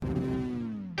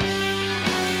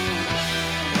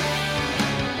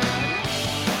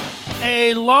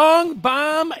A long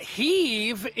bomb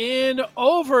heave in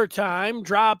overtime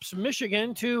drops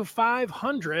Michigan to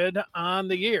 500 on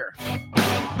the year.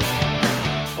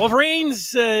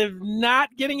 Wolverines not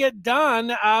getting it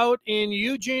done out in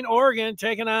Eugene, Oregon,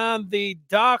 taking on the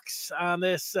Ducks on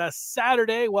this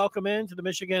Saturday. Welcome into the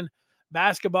Michigan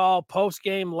Basketball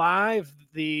Postgame Live.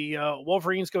 The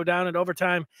Wolverines go down in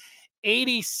overtime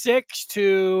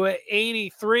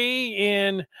 86-83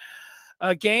 in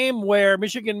a game where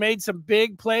Michigan made some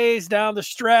big plays down the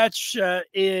stretch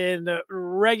in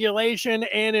regulation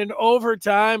and in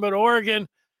overtime, but Oregon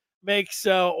makes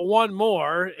one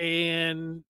more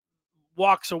and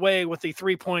walks away with the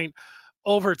 3-point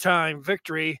overtime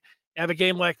victory. Have a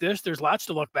game like this, there's lots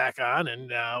to look back on,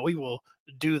 and we will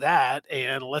do that,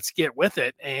 and let's get with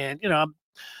it. And, I'm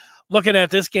looking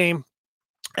at this game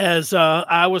as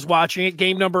I was watching it,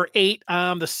 game number 8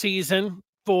 on the season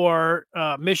for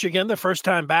Michigan, the first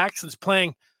time back since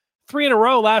playing 3 in a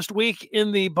row last week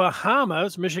in the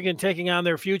Bahamas. Michigan taking on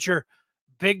their future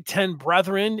Big Ten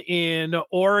brethren in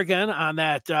Oregon on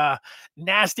that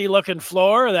nasty looking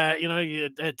floor that,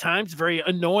 at times very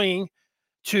annoying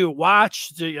to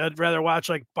watch. I'd rather watch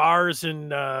like bars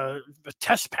and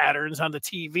test patterns on the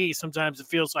TV. Sometimes it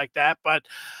feels like that, but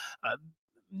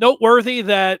noteworthy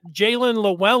that Jalen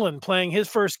Llewellyn playing his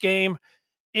first game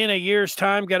in a year's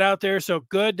time got out there. So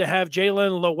good to have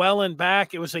Jalen Llewellyn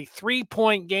back. It was a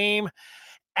 3-point game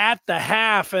at the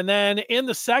half. And then in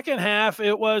the second half,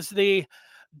 it was the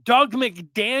Dug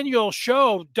McDaniel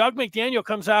show. Dug McDaniel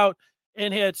comes out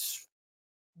and hits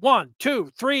 1,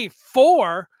 2, 3,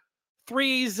 4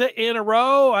 threes in a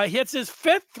row. Hits his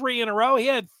 5th 3 in a row. He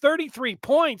had 33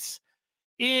 points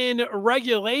in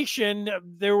regulation.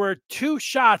 There were 2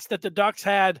 shots that the Ducks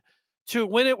had to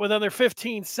win it with under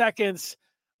 15 seconds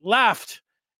left,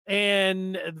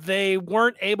 and they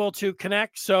weren't able to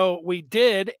connect. So we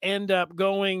did end up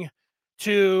going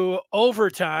to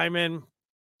overtime, and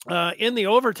in the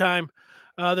overtime,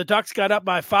 the Ducks got up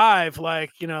by 5.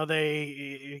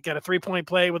 They got a 3-point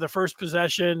play with the first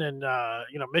possession, and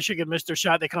Michigan missed their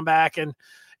shot. They come back, and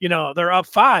they're up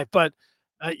 5. But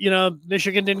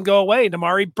Michigan didn't go away.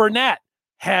 Damari Burnett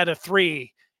had a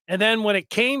 3. And then when it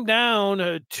came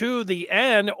down to the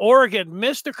end, Oregon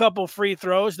missed a couple free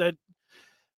throws that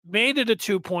made it a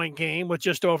 2-point game with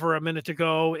just over a minute to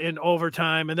go in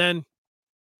overtime. And then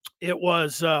it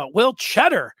was Will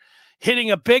Cheddar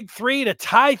hitting a big 3 to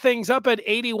tie things up at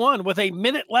 81 with a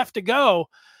minute left to go.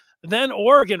 Then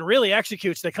Oregon really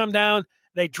executes. They come down,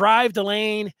 they drive the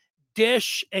lane,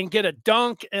 dish, and get a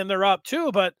dunk, and they're up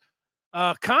 2. But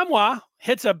Kamwa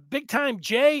hits a big-time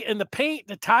J in the paint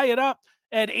to tie it up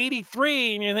at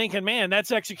 83, and you're thinking, man,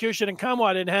 that's execution, and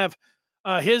Kamwa didn't have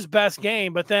his best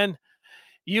game. But then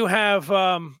you have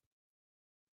a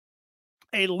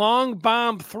long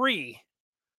bomb 3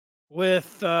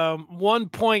 with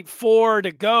 1.4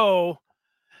 to go,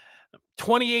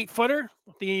 28-footer.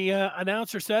 The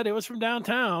announcer said it was from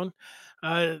downtown.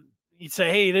 You'd say,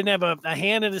 hey, he didn't have a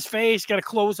hand in his face, got to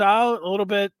close out a little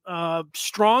bit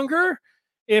stronger.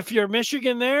 If you're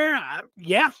Michigan there,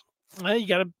 you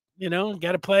got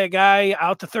to play a guy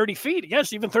out to 30 feet.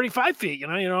 Yes, even 35 feet,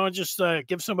 just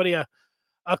give somebody a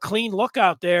clean look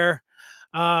out there.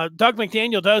 Dug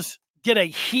McDaniel does get a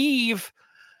heave,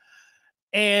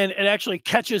 and it actually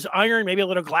catches iron, maybe a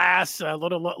little glass, a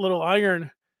little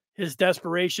iron, his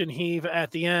desperation heave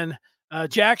at the end.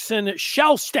 Jackson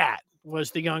Shellstat was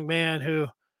the young man who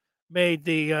made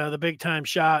the big-time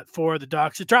shot for the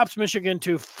Ducks. It drops Michigan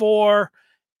to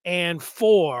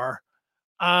 4-4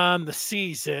 on the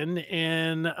season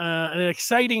in an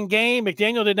exciting game.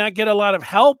 McDaniel did not get a lot of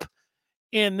help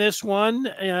in this one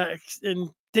and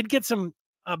did get some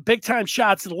big-time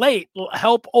shots late.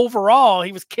 Help overall.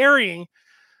 He was carrying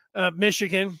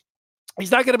Michigan. He's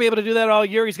not going to be able to do that all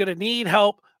year. He's going to need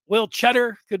help. Will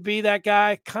Cheddar could be that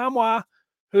guy. Kamwa,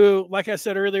 who, like I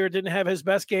said earlier, didn't have his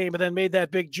best game, but then made that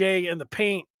big J in the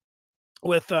paint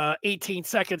with 18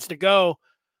 seconds to go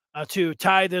to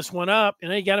tie this one up.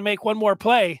 And then you got to make one more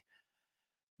play,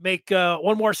 make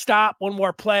one more stop, one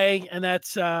more play, and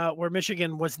that's where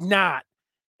Michigan was not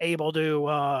able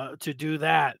to do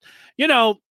that.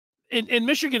 In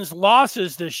Michigan's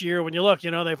losses this year, when you look,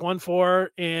 they've won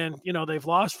 4 and, they've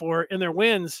lost 4 in their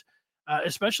wins,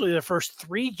 especially the first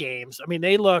 3 games. I mean,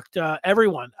 they looked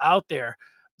everyone out there.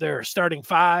 They're starting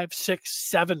 5, 6,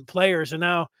 7 players. And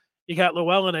now you got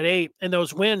Llewellyn at 8, and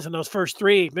those wins in those first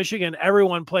 3, Michigan,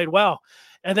 everyone played well.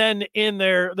 And then in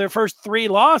their first 3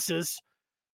 losses,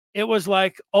 it was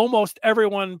like almost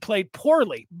everyone played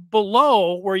poorly,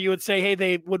 below where you would say, hey,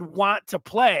 they would want to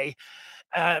play.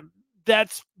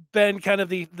 That's been kind of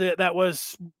that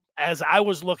was as I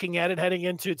was looking at it heading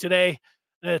into today,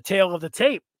 the tail of the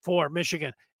tape for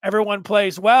Michigan. Everyone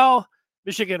plays well.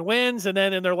 Michigan wins, and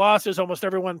then in their losses, almost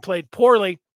everyone played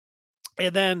poorly.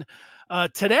 And then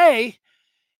today,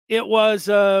 it was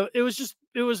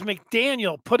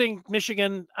McDaniel putting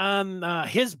Michigan on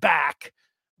his back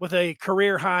with a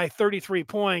career high 33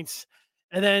 points.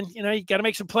 And then, you got to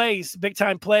make some plays, big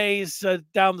time plays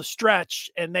down the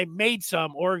stretch. And they made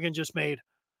some. Oregon just made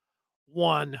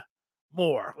one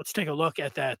more. Let's take a look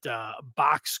at that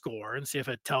box score and see if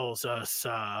it tells us.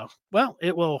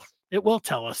 It will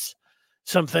tell us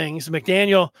some things.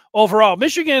 McDaniel overall,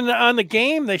 Michigan on the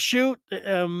game, they shoot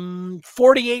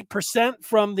 48%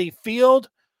 from the field,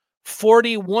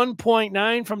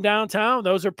 41.9 from downtown.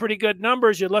 Those are pretty good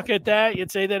numbers. You look at that,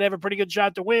 you'd say they'd have a pretty good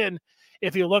shot to win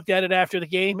if you looked at it after the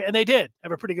game, and they did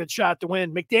have a pretty good shot to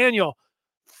win. McDaniel,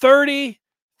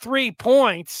 33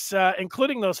 points,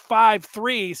 including those 5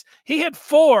 threes. He had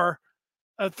 4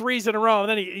 threes in a row,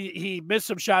 and then he missed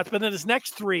some shots, but then his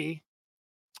next 3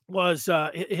 was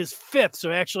his 5th.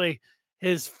 So actually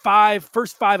his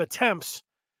first 5 attempts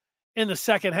in the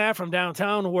second half from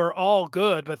downtown were all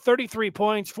good, but 33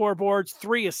 points, 4 boards,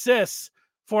 3 assists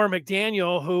for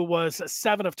McDaniel, who was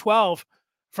 7 of 12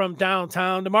 from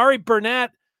downtown. Damari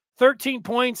Burnett, 13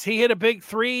 points. He hit a big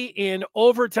 3 in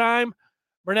overtime.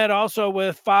 Burnett also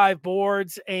with 5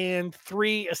 boards and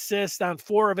 3 assists on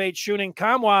 4 of 8 shooting.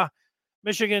 Kamwa,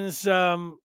 Michigan's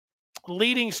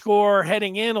leading scorer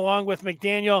heading in, along with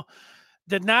McDaniel,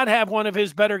 did not have one of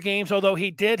his better games, although he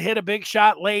did hit a big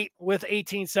shot late with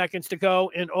 18 seconds to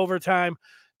go in overtime.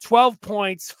 12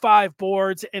 points, 5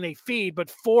 boards, and a feed,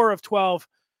 but 4 of 12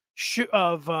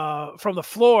 from the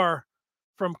floor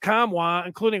from Kamwa,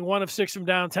 including 1 of 6 from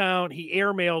downtown. He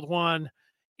airmailed 1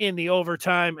 in the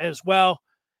overtime as well.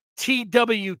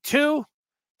 TW2,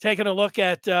 taking a look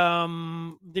at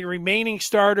the remaining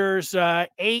starters,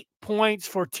 8 points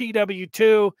for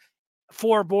TW2,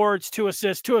 4 boards, 2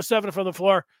 assists, 2 of 7 from the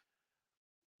floor.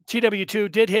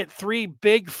 TW2 did hit 3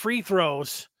 big free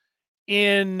throws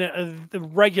in the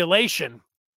regulation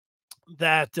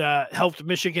that helped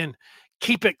Michigan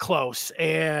keep it close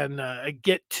and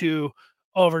get to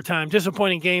overtime.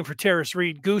 Disappointing game for Terrace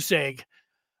Reed. Goose egg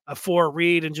for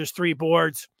Reed and just 3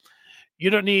 boards. You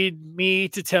don't need me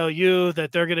to tell you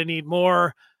that they're going to need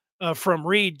more from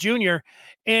Reed Jr.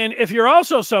 And if you're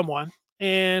also someone,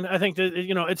 and I think that,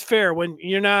 it's fair when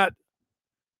you're not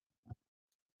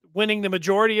winning the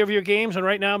majority of your games, and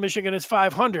right now Michigan is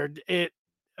 500, it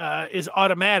is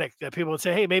automatic that people would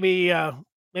say, hey, maybe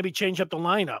change up the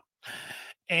lineup.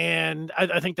 And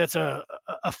I think that's a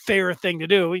fair thing to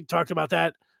do. We talked about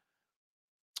that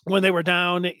when they were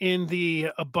down in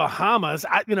the Bahamas.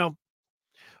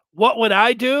 What would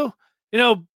I do?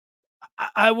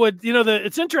 I would,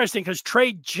 it's interesting because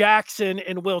Trey Jackson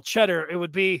and Will Cheddar, it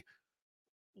would be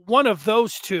one of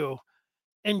those two.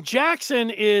 And Jackson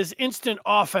is instant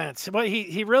offense, but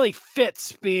he really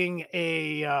fits being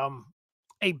a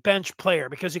bench player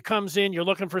because he comes in, you're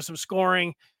looking for some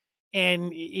scoring,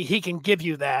 and he can give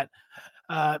you that.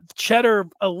 Cheddar,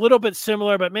 a little bit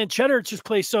similar, but man, Cheddar just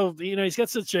plays so, he's got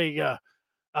such a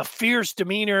fierce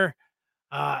demeanor.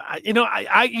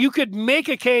 You could make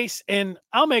a case, and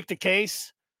I'll make the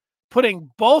case, putting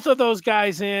both of those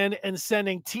guys in and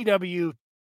sending TW2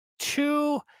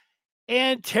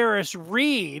 and Terrace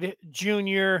Reed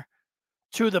Jr.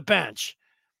 to the bench.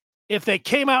 If they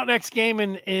came out next game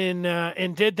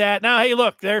and did that, now, hey,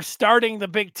 look, they're starting the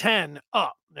Big Ten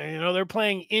up. They're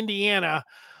playing Indiana,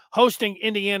 hosting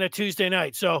Indiana Tuesday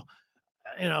night. So,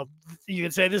 you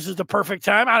can say this is the perfect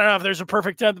time. I don't know if there's a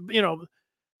perfect time,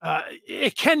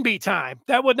 it can be time.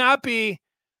 That would not be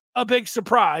a big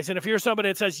surprise. And if you're somebody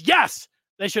that says, yes,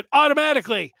 they should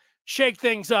automatically shake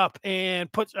things up and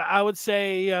I would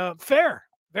say fair,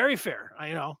 very fair.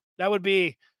 That would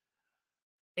be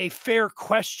a fair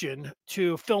question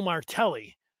to Phil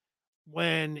Martelli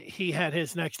when he had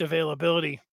his next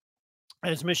availability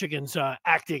as Michigan's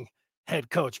acting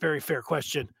head coach. Very fair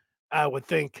question, I would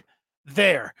think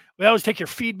there. We always take your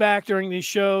feedback during these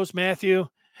shows, Matthew.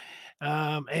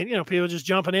 And people just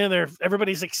jumping in there.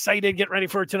 Everybody's excited, getting ready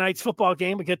for tonight's football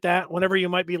game. We get that whenever you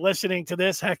might be listening to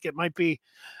this. Heck, it might be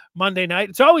Monday night.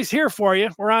 It's always here for you.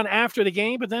 We're on after the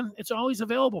game, but then it's always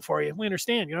available for you. We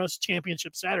understand, it's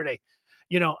championship Saturday.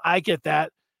 I get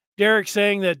that. Derek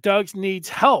saying that Doug needs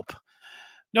help.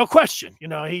 No question.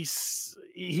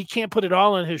 He can't put it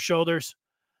all on his shoulders.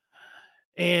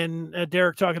 And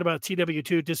Derek talking about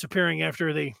TW2 disappearing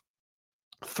after the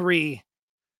 3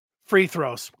 free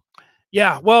throws.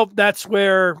 Yeah, well, that's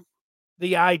where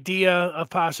the idea of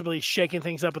possibly shaking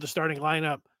things up with the starting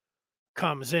lineup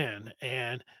comes in.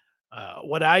 And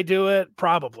Would I do it?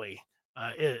 Probably.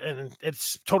 And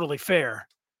it's totally fair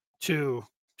to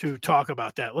talk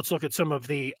about that. Let's look at some of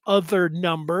the other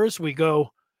numbers. We go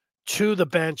to the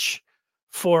bench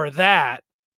for that.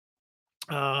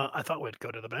 I thought we'd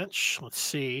go to the bench. Let's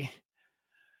see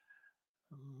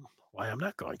why I'm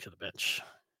not going to the bench.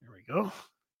 Here we go.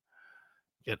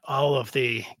 Get all of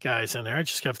the guys in there. I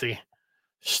just got the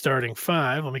starting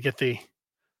five. Let me get the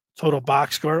total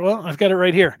box score. Well, I've got it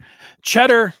right here.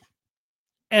 Cheddar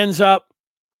ends up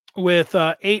with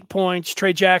 8 points.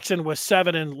 Trey Jackson with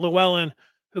 7, and Llewellyn,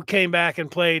 who came back and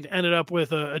played, ended up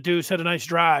with a deuce, had a nice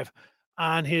drive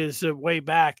on his way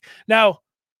back. Now,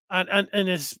 on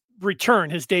his return,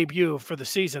 his debut for the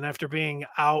season after being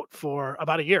out for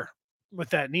about a year with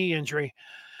that knee injury.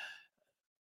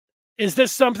 Is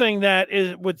this something that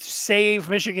would save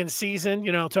Michigan's season?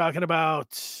 Talking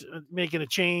about making a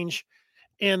change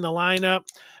in the lineup.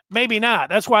 Maybe not.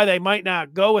 That's why they might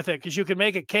not go with it, because you can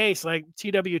make a case like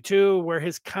TW2 where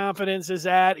his confidence is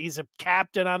at. He's a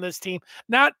captain on this team.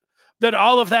 Not that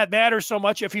all of that matters so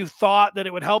much if you thought that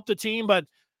it would help the team, but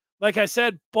like I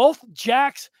said, both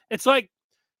Jacks, it's like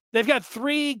they've got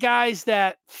 3 guys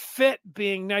that fit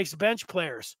being nice bench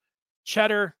players: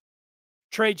 Cheddar,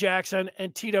 Trey Jackson,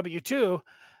 and TW2.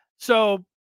 So,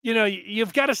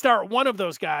 you've got to start one of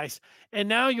those guys. And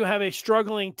now you have a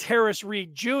struggling Terrace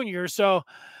Reed Jr. So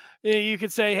you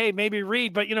could say, hey, maybe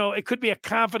Reed, but, it could be a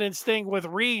confidence thing with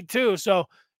Reed too. So,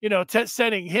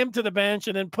 sending him to the bench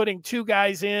and then putting 2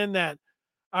 guys in that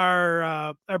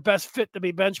are best fit to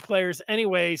be bench players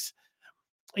anyways,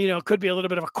 could be a little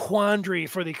bit of a quandary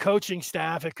for the coaching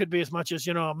staff. It could be as much as,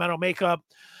 a mental makeup,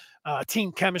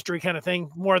 team chemistry kind of thing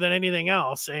more than anything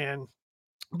else.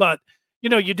 But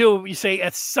you say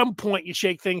at some point you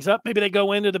shake things up. Maybe they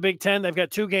go into the Big Ten. They've got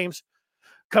 2 games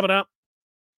coming up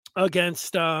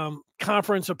against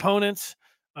conference opponents.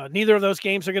 Neither of those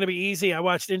games are going to be easy. I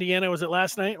watched Indiana. Was it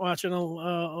last night? I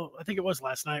think it was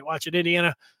last night. Watching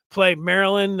Indiana play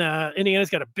Maryland. Indiana's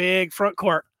got a big front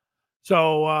court.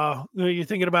 So you're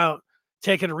thinking about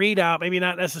taking a read out, maybe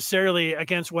not necessarily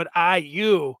against what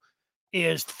IU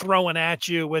is throwing at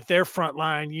you with their front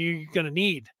line. You're going to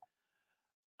need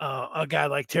a guy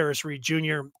like Terrace Reed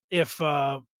Jr. if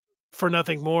for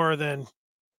nothing more than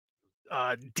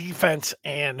defense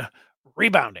and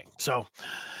rebounding. So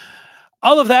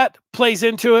all of that plays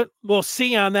into it. We'll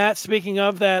see on that. Speaking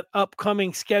of that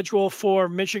upcoming schedule for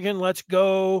Michigan, let's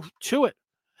go to it.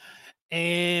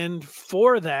 And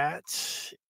for that,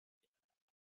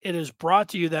 it is brought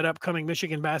to you, that upcoming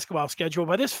Michigan basketball schedule,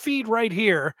 by this feed right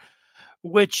here,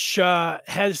 which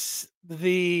has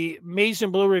the Maize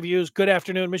and Blue reviews, Good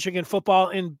Afternoon Michigan Football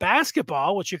and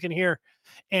Basketball, which you can hear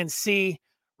and see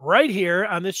right here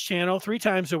on this channel 3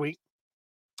 times a week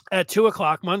at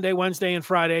 2:00, Monday, Wednesday, and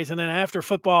Fridays, and then after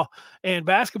football and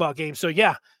basketball games. So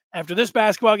yeah, after this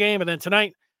basketball game, and then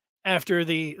tonight after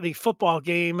the football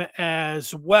game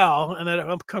as well. And that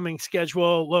upcoming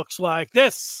schedule looks like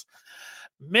this.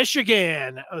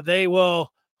 Michigan, they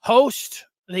will host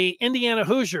the Indiana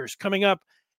Hoosiers coming up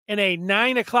in a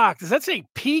 9:00. Does that say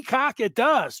Peacock? It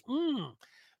does.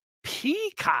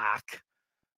 Peacock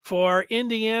for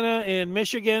Indiana and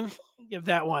Michigan. Give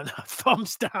that one a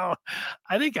thumbs down.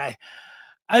 I think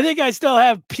I still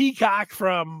have Peacock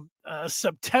from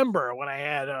September when I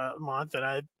had a month, and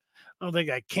I don't think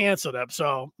I canceled it.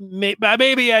 So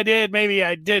maybe I did, maybe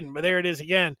I didn't. But there it is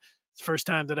again. It's the first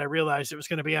time that I realized it was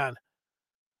going to be on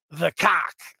the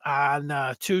Cock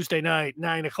on Tuesday night,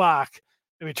 9:00.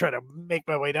 Let me try to make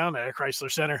my way down there at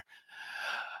Chrysler Center.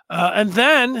 And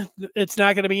then it's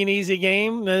not going to be an easy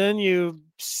game. And then you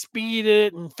speed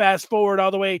it and fast forward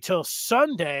all the way till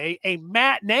Sunday, a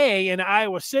matinee in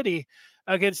Iowa City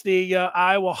against the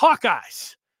Iowa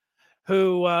Hawkeyes,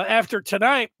 who after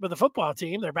tonight with the football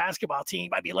team, their basketball team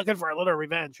might be looking for a little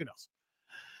revenge. Who knows?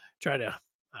 Try to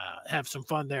have some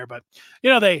fun there. But,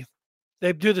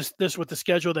 they do this with the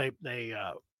schedule. They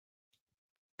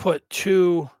put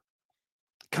 2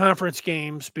 conference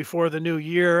games before the new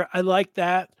year. I like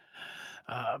that.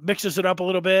 Mixes it up a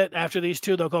little bit. After these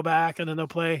 2, they'll go back and then they'll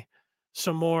play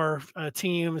some more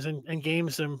teams and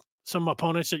games and some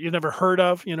opponents that you've never heard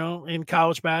of, in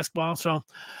college basketball. So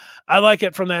I like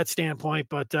it from that standpoint,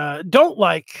 but don't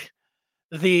like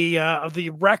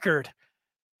the record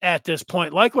at this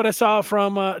point. Like what I saw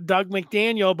from Dug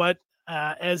McDaniel, but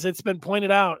as it's been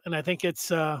pointed out, and I think it's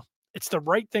the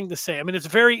right thing to say. I mean, it's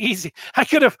very easy.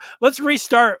 Let's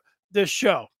restart this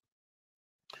show.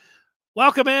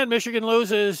 Welcome in. Michigan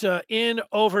loses in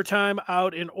overtime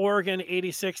out in Oregon,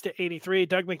 86-83.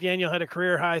 Dug McDaniel had a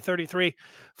career high 33.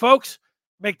 Folks,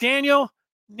 McDaniel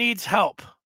needs help.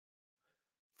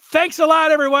 Thanks a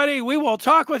lot, everybody. We will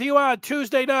talk with you on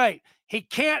Tuesday night. He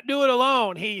can't do it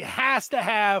alone. He has to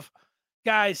have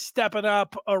guys stepping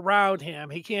up around him.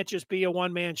 He can't just be a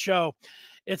one-man show.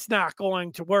 It's not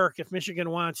going to work if Michigan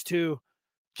wants to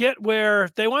get where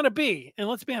they want to be. And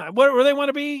let's be honest, where they want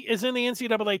to be is in the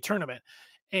NCAA tournament.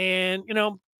 And,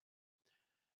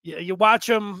 you watch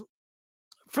them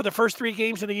for the first 3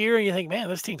 games of the year and you think, man,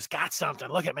 this team's got something.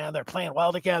 Look at, man, they're playing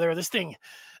well together. This thing,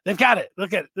 they've got it.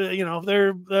 Look at,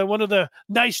 they're one of the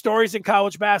nice stories in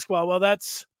college basketball. Well,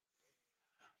 that's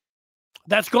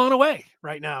gone away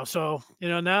right now. So,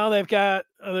 now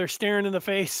they're staring in the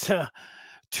face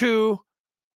 2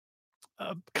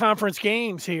 conference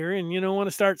games here, and you don't want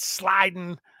to start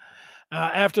sliding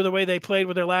after the way they played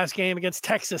with their last game against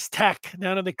Texas Tech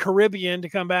down in the Caribbean to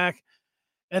come back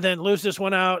and then lose this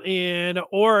one out in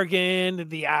Oregon,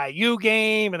 the IU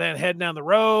game, and then heading down the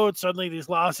road. Suddenly these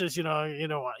losses, you don't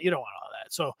want all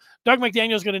that. So Dug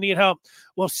McDaniel is going to need help.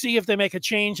 We'll see if they make a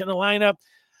change in the lineup.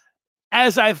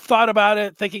 As I've thought about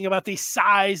it, thinking about the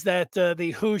size that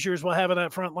the Hoosiers will have in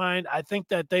that front line, I think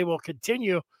that they will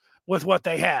continue with what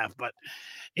they have. But,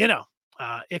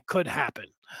 it could happen.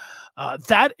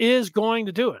 That is going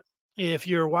to do it. If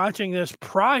you're watching this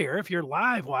if you're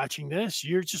live watching this,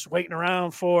 you're just waiting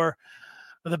around for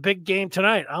the big game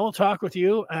tonight. I will talk with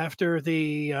you after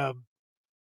the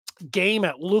game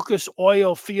at Lucas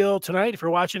Oil Field tonight. If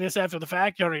you're watching this after the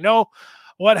fact, you already know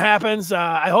what happens.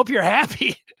 I hope you're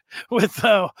happy with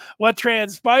what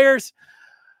transpires.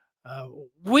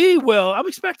 I'm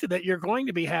expecting that you're going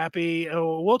to be happy.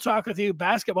 We'll talk with you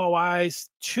basketball-wise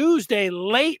Tuesday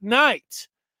late night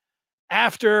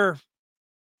after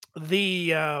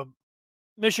the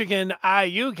Michigan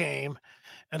IU game.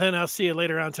 And then I'll see you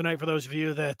later on tonight for those of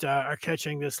you that are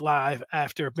catching this live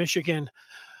after Michigan,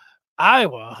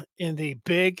 Iowa in the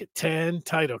Big Ten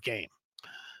title game.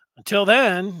 Until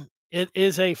then, it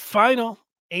is a final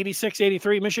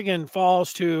 86-83. Michigan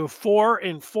falls to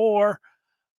 4-4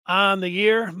 on the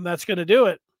year. That's going to do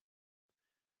it.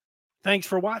 Thanks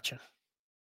for watching.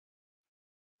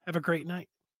 Have a great night.